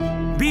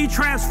Be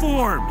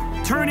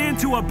transformed. Turn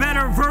into a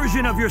better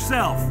version of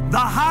yourself. The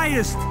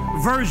highest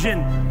version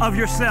of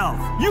yourself.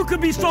 You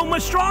could be so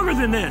much stronger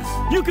than this.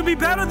 You could be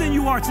better than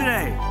you are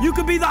today. You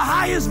could be the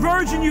highest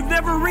version you've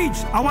never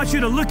reached. I want you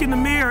to look in the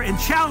mirror and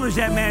challenge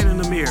that man in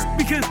the mirror,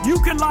 because you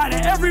can lie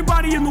to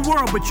everybody in the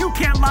world, but you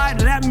can't lie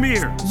to that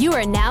mirror. You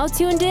are now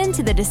tuned in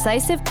to the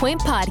Decisive Point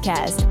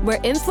Podcast,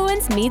 where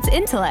influence meets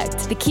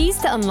intellect, the keys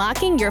to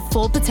unlocking your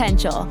full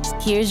potential.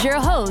 Here's your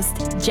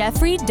host,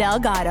 Jeffrey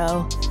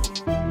Delgado.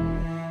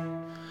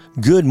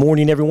 Good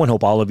morning, everyone.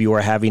 Hope all of you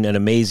are having an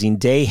amazing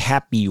day.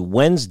 Happy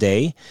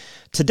Wednesday.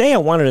 Today, I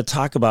wanted to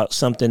talk about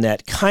something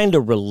that kind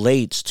of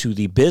relates to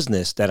the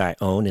business that I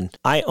own. And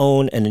I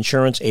own an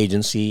insurance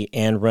agency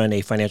and run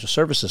a financial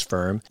services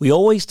firm. We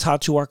always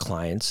talk to our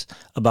clients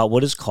about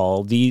what is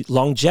called the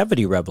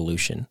longevity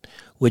revolution,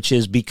 which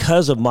is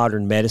because of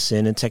modern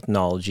medicine and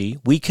technology,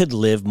 we could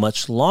live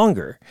much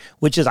longer,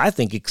 which is, I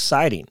think,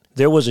 exciting.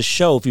 There was a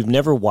show, if you've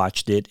never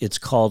watched it, it's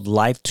called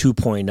Life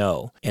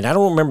 2.0. And I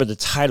don't remember the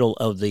title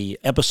of the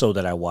episode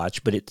that I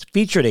watched, but it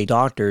featured a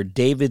doctor,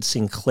 David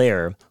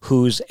Sinclair,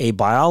 who's a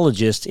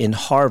biologist in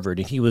Harvard.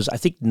 And he was, I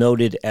think,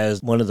 noted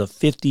as one of the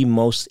 50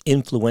 most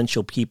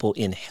influential people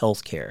in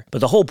healthcare.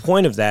 But the whole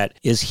point of that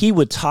is he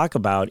would talk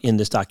about in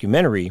this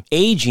documentary,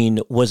 aging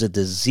was a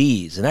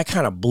disease. And that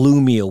kind of blew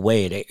me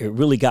away. It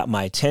really got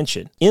my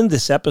attention. In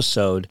this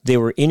episode, they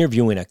were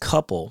interviewing a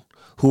couple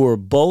who are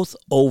both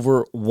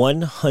over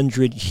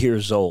 100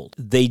 years old.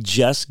 They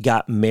just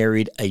got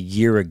married a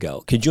year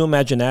ago. Could you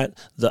imagine that?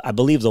 I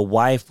believe the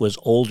wife was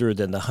older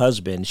than the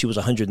husband. She was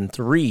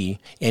 103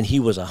 and he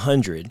was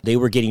 100. They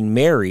were getting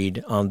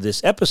married on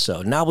this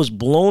episode. And I was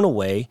blown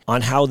away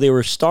on how they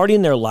were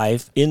starting their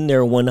life in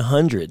their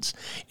 100s.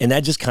 And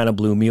that just kind of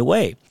blew me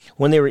away.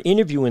 When they were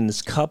interviewing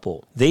this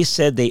couple, they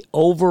said they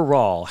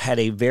overall had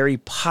a very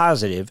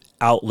positive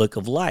outlook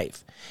of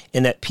life,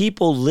 and that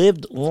people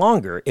lived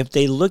longer if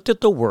they looked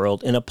at the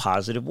world in a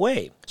positive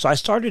way. So I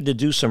started to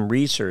do some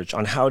research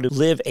on how to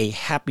live a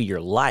happier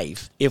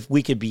life. If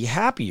we could be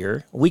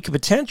happier, we could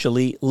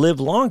potentially live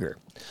longer.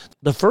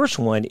 The first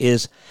one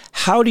is,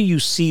 how do you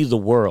see the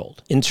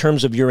world in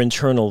terms of your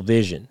internal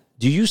vision?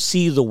 Do you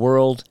see the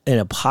world in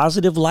a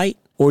positive light,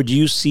 or do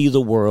you see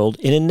the world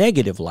in a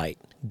negative light?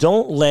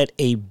 Don't let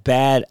a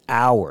bad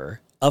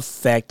hour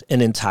affect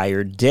an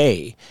entire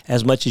day,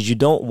 as much as you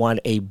don't want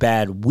a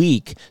bad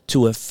week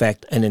to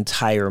affect an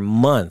entire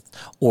month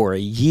or a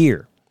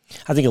year.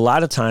 I think a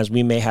lot of times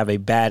we may have a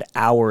bad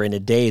hour in a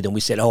day, then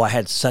we said, oh, I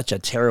had such a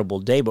terrible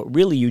day, but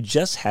really you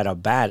just had a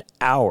bad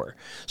hour.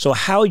 So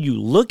how you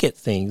look at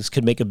things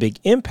could make a big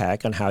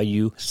impact on how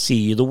you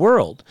see the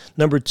world.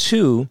 Number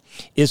two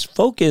is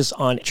focus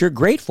on what you're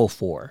grateful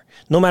for,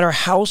 no matter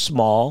how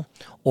small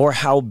or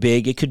how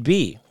big it could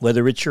be,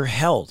 whether it's your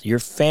health, your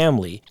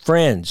family,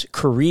 friends,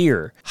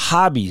 career,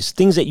 hobbies,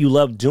 things that you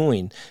love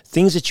doing,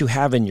 things that you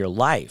have in your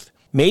life.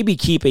 Maybe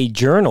keep a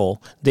journal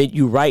that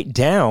you write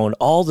down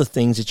all the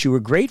things that you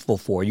were grateful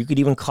for. You could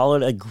even call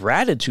it a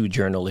gratitude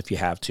journal if you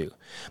have to.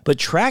 But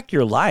track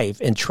your life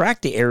and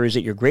track the areas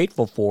that you're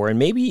grateful for, and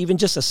maybe even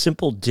just a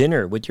simple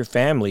dinner with your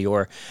family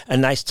or a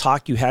nice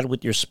talk you had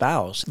with your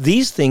spouse.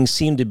 These things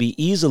seem to be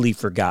easily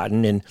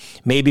forgotten, and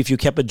maybe if you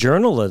kept a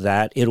journal of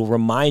that, it'll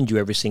remind you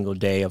every single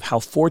day of how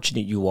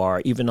fortunate you are,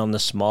 even on the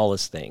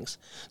smallest things.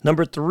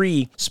 Number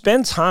three,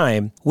 spend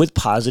time with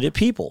positive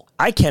people.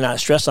 I cannot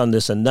stress on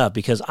this enough,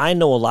 because I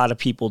know a lot of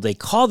people, they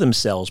call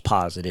themselves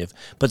positive,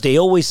 but they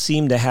always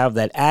seem to have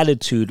that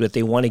attitude that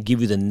they want to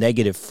give you the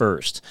negative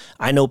first.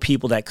 I know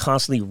people that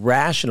constantly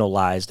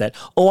rationalize that,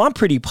 oh, I'm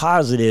pretty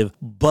positive,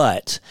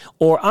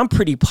 or I'm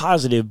pretty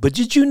positive, but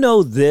did you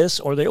know this?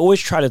 Or they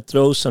always try to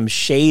throw some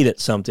shade at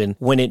something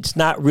when it's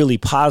not really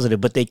positive,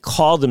 but they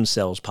call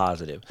themselves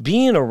positive.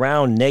 Being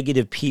around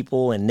negative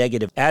people and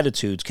negative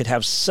attitudes could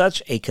have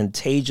such a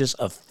contagious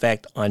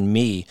effect on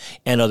me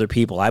and other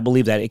people. I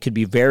believe that it could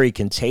be very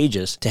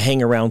contagious to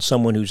hang around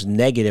someone who's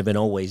negative and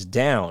always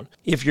down.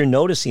 If you're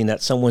noticing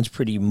that someone's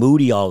pretty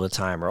moody all the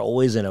time or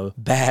always in a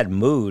bad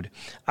mood,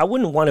 I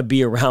wouldn't want to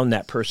be around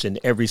that person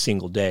every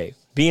single day.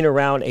 Being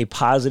around a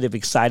positive,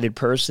 excited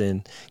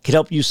person can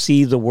help you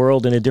see the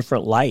world in a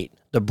different light.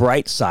 The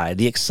bright side,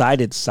 the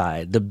excited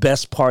side, the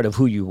best part of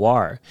who you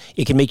are.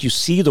 It can make you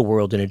see the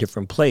world in a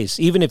different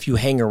place, even if you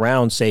hang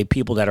around, say,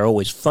 people that are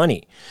always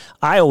funny.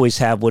 I always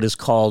have what is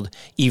called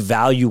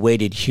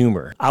evaluated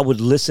humor. I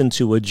would listen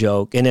to a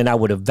joke and then I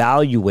would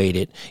evaluate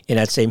it and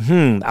I'd say,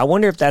 I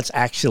wonder if that's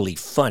actually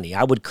funny.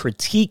 I would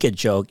critique a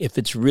joke if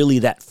it's really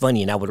that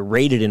funny, and I would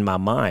rate it in my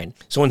mind.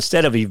 So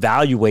instead of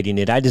evaluating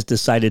it, I just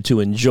decided to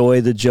enjoy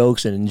the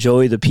jokes and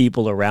enjoy the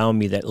people around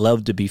me that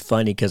love to be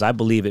funny, because I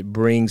believe it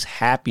brings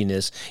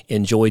happiness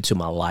and joy to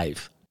my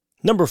life.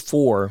 Number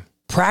four,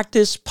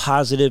 practice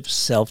positive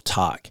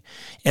self-talk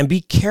and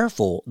be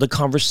careful the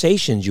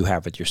conversations you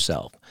have with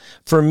yourself.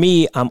 For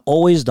me, I'm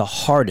always the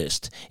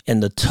hardest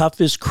and the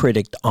toughest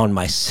critic on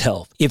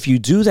myself. If you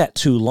do that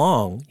too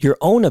long, your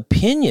own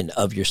opinion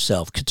of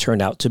yourself could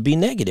turn out to be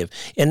negative,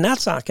 and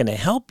that's not going to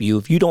help you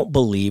if you don't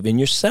believe in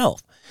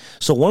yourself.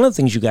 So one of the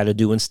things you got to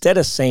do, instead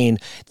of saying,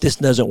 this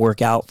doesn't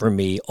work out for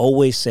me,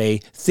 always say,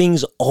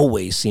 things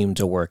always seem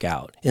to work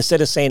out.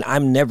 Instead of saying,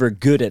 I'm never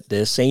good at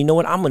this, say, you know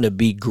what, I'm going to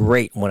be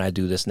great when I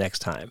do this next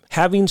time.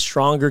 Having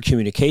stronger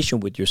communication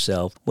with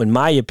yourself, in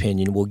my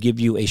opinion, will give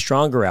you a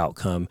stronger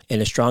outcome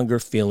and a stronger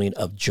feeling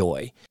of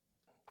joy.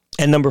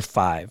 And number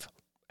 5,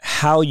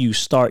 how you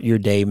start your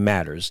day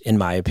matters, in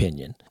my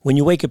opinion. When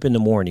you wake up in the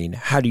morning,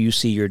 how do you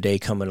see your day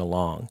coming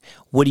along?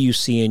 What do you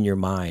see in your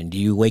mind? Do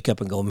you wake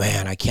up and go,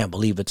 man, I can't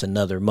believe it's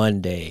another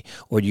Monday?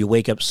 Or do you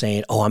wake up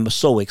saying, oh, I'm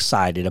so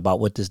excited about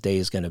what this day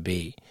is going to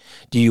be?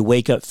 Do you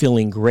wake up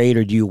feeling great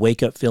or do you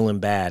wake up feeling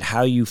bad?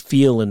 How you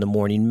feel in the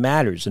morning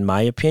matters, in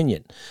my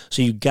opinion.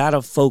 So you got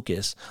to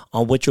focus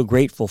on what you're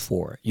grateful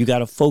for. You got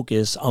to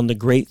focus on the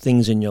great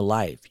things in your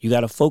life. You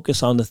got to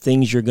focus on the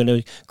things you're going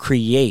to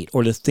create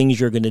or the things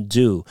you're going to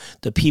do,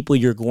 the people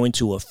you're going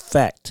to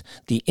affect,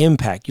 the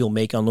impact you'll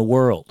make on the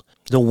world.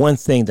 The one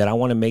thing that I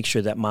want to make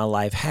sure that my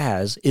life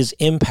has is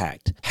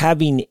impact.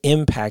 Having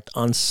impact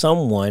on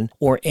someone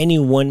or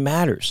anyone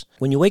matters.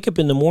 When you wake up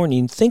in the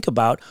morning, think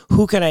about,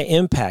 who can I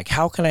impact?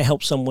 How can I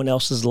help someone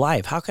else's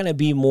life? How can I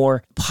be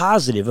more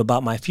positive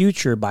about my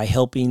future by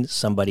helping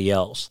somebody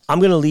else? I'm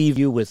going to leave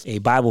you with a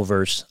Bible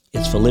verse.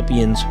 It's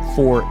Philippians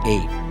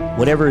 4:8.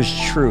 Whatever is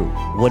true,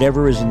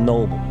 whatever is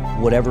noble,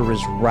 whatever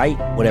is right,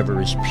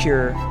 whatever is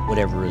pure,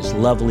 whatever is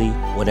lovely,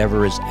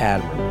 whatever is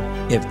admirable.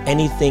 If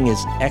anything is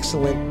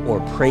excellent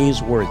or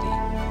praiseworthy,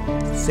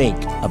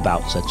 think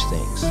about such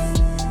things.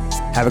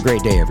 Have a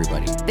great day,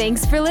 everybody.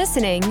 Thanks for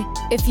listening.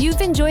 If you've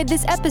enjoyed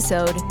this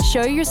episode,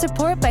 show your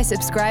support by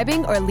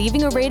subscribing or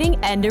leaving a rating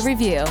and a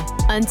review.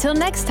 Until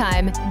next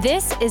time,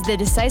 this is the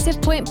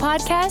Decisive Point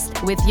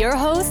Podcast with your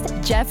host,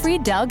 Jeffrey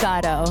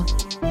Delgado.